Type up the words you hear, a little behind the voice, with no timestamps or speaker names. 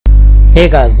Hey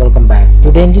guys, welcome back.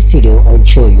 Today in this video I will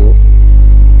show you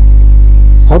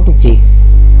how to fix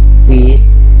the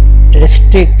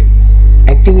restrict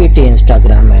activity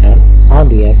Instagram error on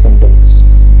your Windows.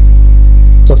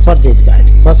 So for this guys,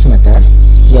 first method,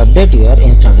 you update your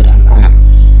Instagram app,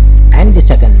 and the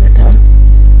second method,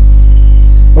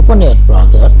 open your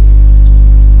browser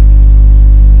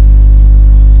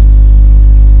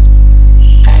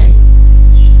and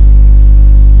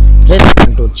press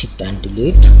Ctrl Shift and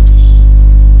Delete.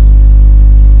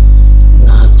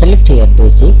 Select here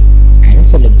basic and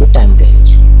select the time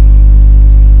range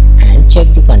and check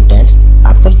the contents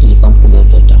after click on clear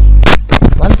data.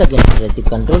 Once again press the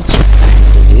Ctrl Shift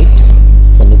and Delete,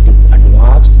 select the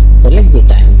advanced, select the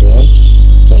time range,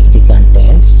 check the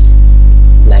contents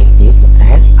like this,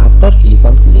 and after click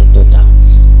on clear data.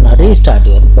 Now restart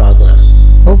your browser.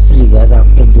 Hopefully guys,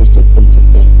 after this it will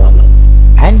fix your problem.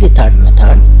 And the third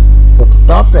method, go to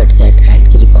top right side and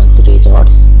click on three dots.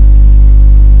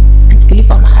 Click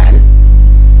on Help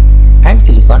and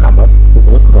click on About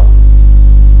Google Chrome.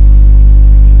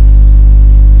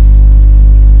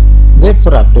 Wait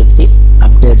for update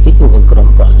the Google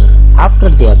Chrome browser. After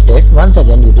the update, once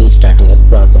again you restart your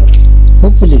browser.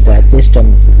 Hopefully guys, this time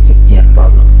it will fix your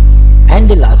problem. And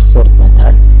the last fourth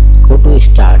method, go to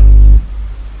Start,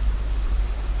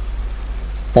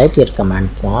 type your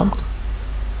command prompt,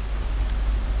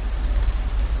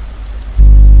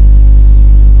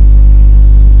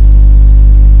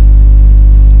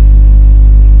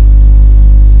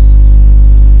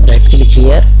 click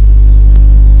here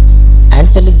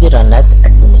and select the Run as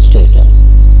Administrator.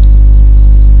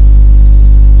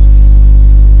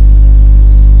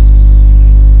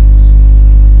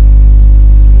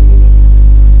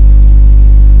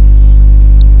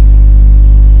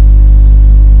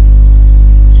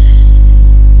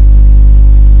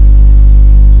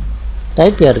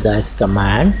 Type here guys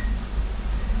command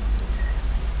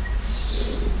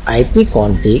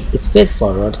ipconfig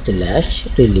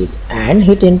 /release and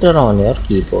hit enter on your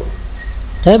keyboard.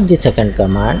 Type the second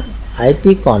command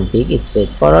ipconfig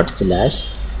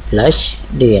 /flush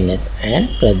DNS and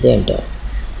press the enter.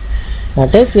 Now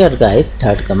type here guys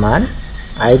third command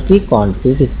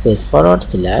ipconfig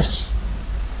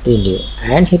 /renew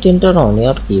and hit enter on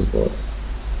your keyboard.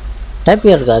 Type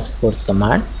here guys fourth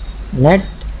command netsh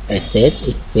int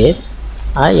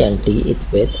ip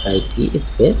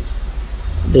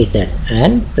reset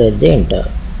and press the enter.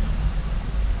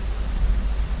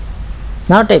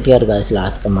 Now type here guys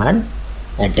last command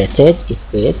sh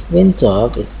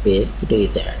winsock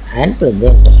reset and press the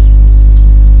enter.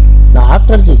 Now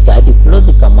after this guys, you close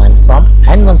the command prompt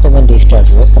and once again restart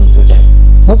your computer.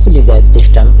 Hopefully guys, this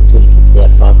time it will fix their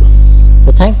problem.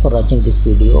 So thanks for watching this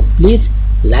video. Please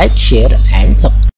like, share and subscribe.